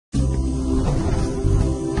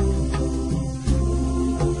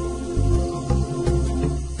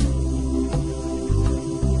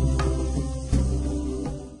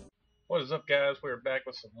guys? We're back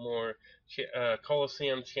with some more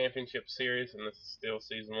Kolossium Championship Series, and this is still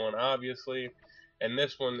Season 1, obviously. And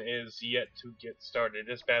this one is yet to get started.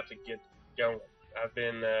 It's about to get going. I've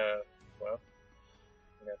been, well,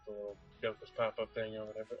 I got the little Dofus pop-up thing or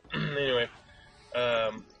whatever. Anyway,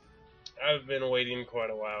 I've been waiting quite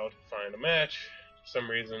a while to find a match. For some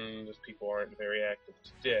reason, just people aren't very active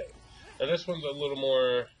today. Now, this one's a little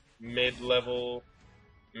more mid-level,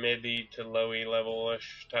 mid-y to low-y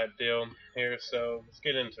level-ish type deal here, so let's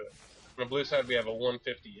get into it. On the blue side, we have a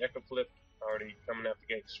 150 Ecaflip, already coming out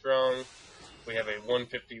the gate strong. We have a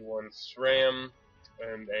 151 Sram,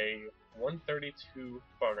 and a 132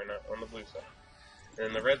 Foggernaut on the blue side. And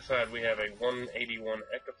on the red side, we have a 181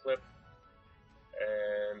 Ecaflip,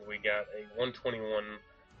 and we got a 121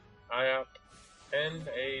 IOP, and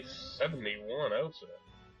a 71 Osa.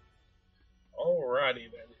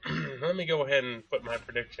 Alrighty then, let me go ahead and put my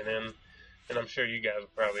prediction in, and I'm sure you guys will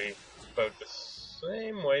probably vote the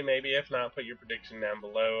same way, maybe. If not, put your prediction down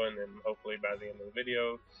below, and then hopefully by the end of the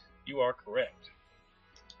video, you are correct.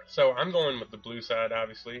 So I'm going with the blue side,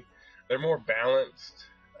 obviously. They're more balanced.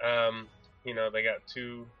 You know, they got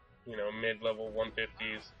two, mid-level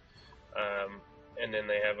 150s, and then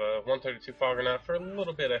they have a 132 Foggernaut for a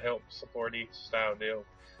little bit of help, support-y style deal.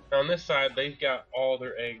 Now on this side, they've got all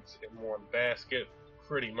their eggs in one basket,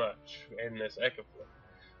 pretty much, in this Ecaflip.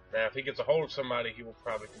 Now if he gets a hold of somebody, he will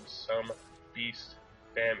probably do some beast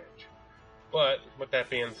damage. But, with that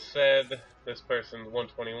being said, this person's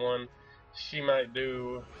 121, she might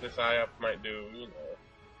do, this IOP might do,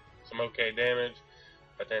 some okay damage.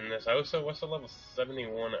 But then this Osa, what's the level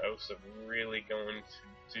 71 Osa really going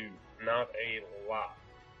to do? Not a lot.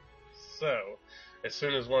 So, as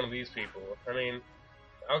soon as one of these people,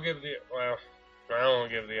 I'll give the, well, I don't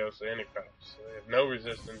give the Osa any props. They have no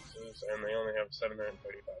resistances, and they only have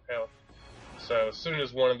 735 health. So, as soon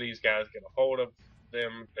as one of these guys get a hold of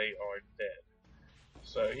them, they are dead.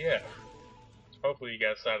 So, yeah. Hopefully you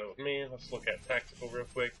guys sided with me. Let's look at tactical real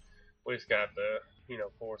quick. We just got the,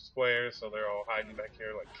 4 squares, so they're all hiding back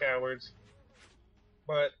here like cowards.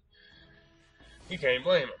 But, you can't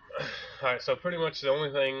blame them. Alright, so pretty much the only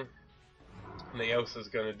thing the Osa's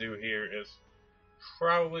going to do here is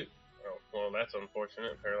probably, oh, well, that's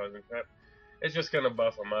unfortunate, paralyzing trap. It's just going to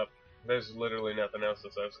buff them up. There's literally nothing else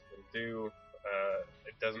this Osa can do.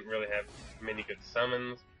 It doesn't really have many good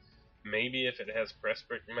summons. Maybe if it has Press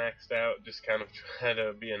Brick maxed out, just kind of try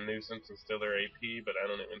to be a nuisance and steal their AP, but I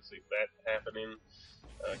don't even see that happening.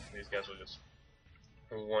 These guys will just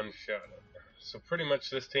one-shot it. So pretty much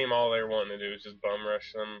this team, all they're wanting to do is just bum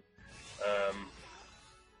rush them,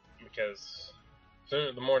 because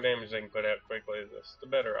the more damage they can put out quickly, the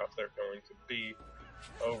better off they're going to be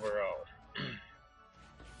overall.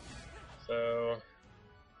 So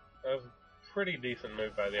that was a pretty decent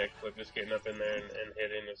move by the Ecaflip, just getting up in there and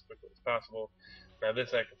hitting as quickly as possible. Now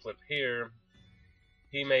this Ecaflip here,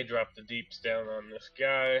 he may drop the deeps down on this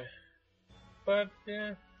guy, but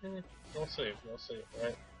yeah, we'll see,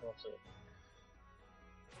 right? We'll see.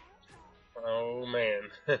 Oh man,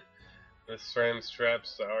 the Sram's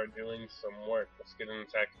traps are doing some work. Let's get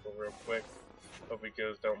into tactical real quick. Hope you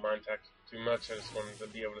guys don't mind tactical too much. I just wanted to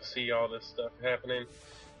be able to see all this stuff happening.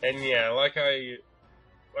 And yeah, like I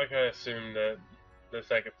assumed that this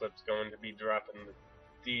Ecaflip's going to be dropping the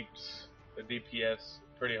deeps, the DPS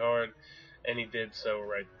pretty hard, and he did so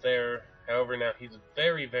right there. However, now he's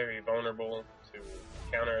very, very vulnerable to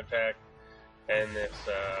counterattack, and this,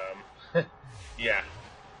 yeah,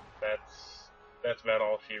 that's about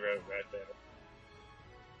all she wrote right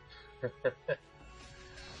there.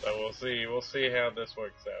 So we'll see how this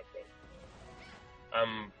works out, but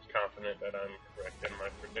I'm confident that I'm correct in my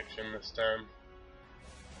prediction this time.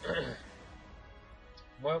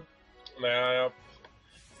 Well, the IOP,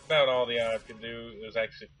 about all the IOP could do is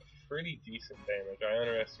actually pretty decent damage. I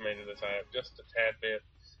underestimated this IOP just a tad bit,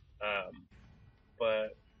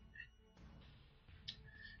 but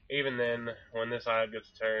even then, when this IOP gets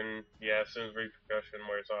turned, yeah, as soon as repercussion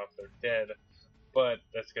wears off, they're dead. But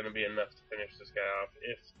that's going to be enough to finish this guy off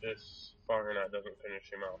if this Foggernaut doesn't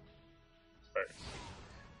finish him off first.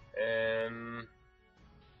 And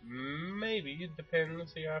maybe, it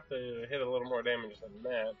depends, you have to hit a little more damage than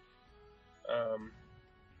that.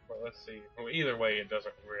 Well, let's see. Well, either way, it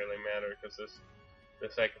doesn't really matter, because this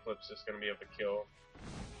Ecaflip's just going to be able to kill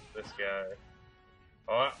this guy.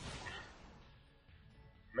 Oh,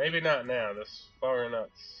 maybe not now. This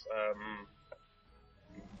Foggernaut's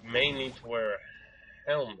may need to wear a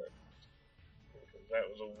helmet, because that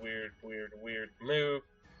was a weird move.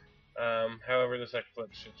 However, this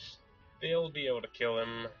Ecaflip should still be able to kill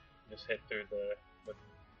him. Just hit through the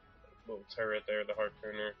little turret there, the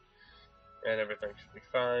harpooner. and everything should be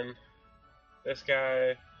fine. This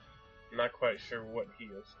guy, I'm not quite sure what he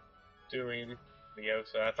is doing. The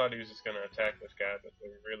Osa, I thought he was just going to attack this guy, but there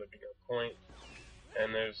would really be no point.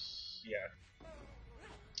 And there's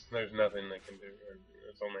nothing they can do.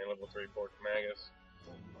 It's only a level 3 Port Magus.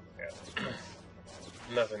 Yeah.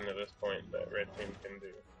 Nothing at this point that red team can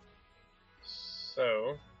do.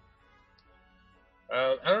 So,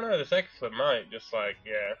 I don't know, this Ecaflip might just like,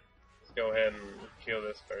 yeah, let's go ahead and kill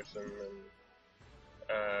this person,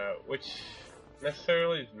 and, which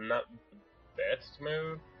necessarily is not the best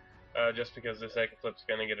move, just because this Ecaflip's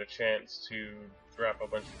going to get a chance to drop a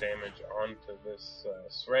bunch of damage onto this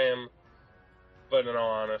Sram, but in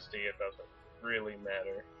all honesty, it doesn't really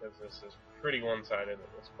matter, because this is pretty one-sided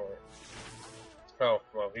at this point. Oh,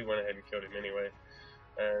 well, he went ahead and killed him anyway,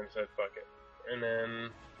 and said fuck it. And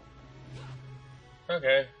then,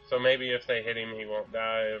 okay, so maybe if they hit him, he won't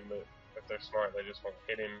die, but if they're smart, they just won't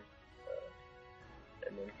hit him,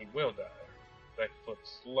 and then he will die.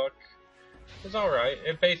 Ecaflip's luck is alright.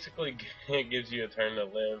 It basically gives you a turn to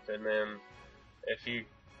live, and then if you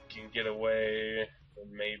can get away,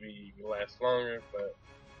 then maybe you last longer, but,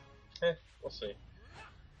 we'll see.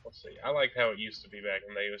 We'll see. I liked how it used to be back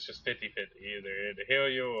in the day. It was just 50-50. Either it'd heal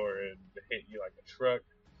you or it'd hit you like a truck.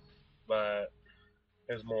 But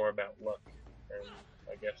it was more about luck. And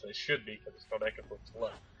I guess it should be because it's called Ecaflip's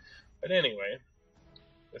luck. But anyway,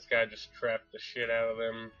 this guy just trapped the shit out of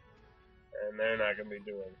them. And they're not going to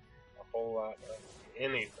be doing a whole lot of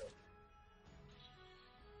anything.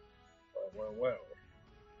 Well.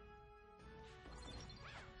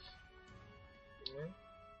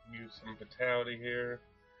 Use some vitality here.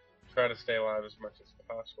 Try to stay alive as much as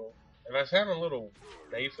possible. If I sound a little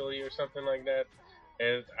nasally or something like that,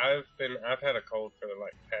 is I've had a cold for the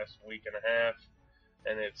like past week and a half,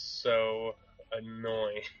 and it's so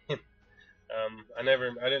annoying. I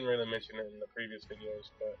didn't really mention it in the previous videos,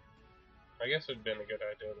 but I guess it'd been a good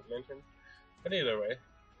idea to mention. But either way,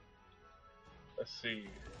 let's see.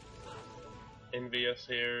 Envious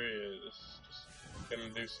here is just gonna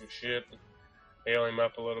do some shit, heal him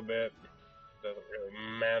up a little bit. Doesn't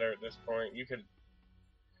really matter at this point. You could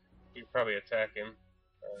probably attack him,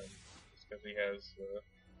 just because he has the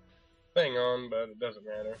thing on, but it doesn't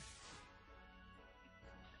matter.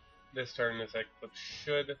 This turn, this Ecaflip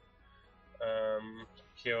should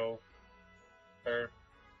kill her,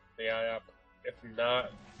 the IOP. If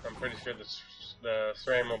not, I'm pretty sure the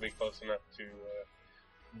Sram will be close enough to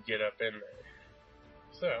get up in there.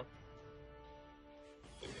 So,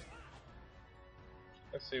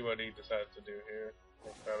 let's see what he decides to do here.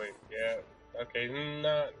 Probably, yeah, okay,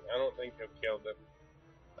 I don't think he'll kill them,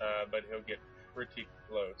 but he'll get pretty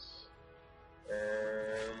close.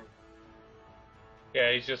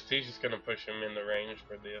 Yeah, he's just gonna push him in the range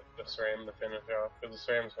for the Sram to finish off, because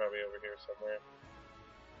the Sram's probably over here somewhere.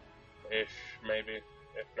 Ish, maybe.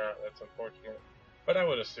 If not, that's unfortunate. But I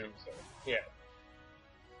would assume so, yeah.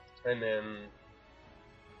 And then,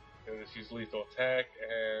 he'll just use lethal attack,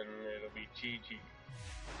 and it'll be GG.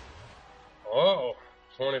 Oh,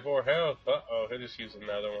 24 health. Uh-oh, he'll just use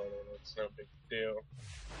another one, and it's no big deal.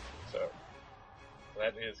 So,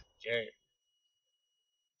 that is game.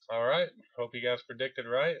 Alright, hope you guys predicted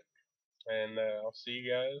right, and I'll see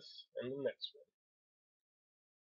you guys in the next one.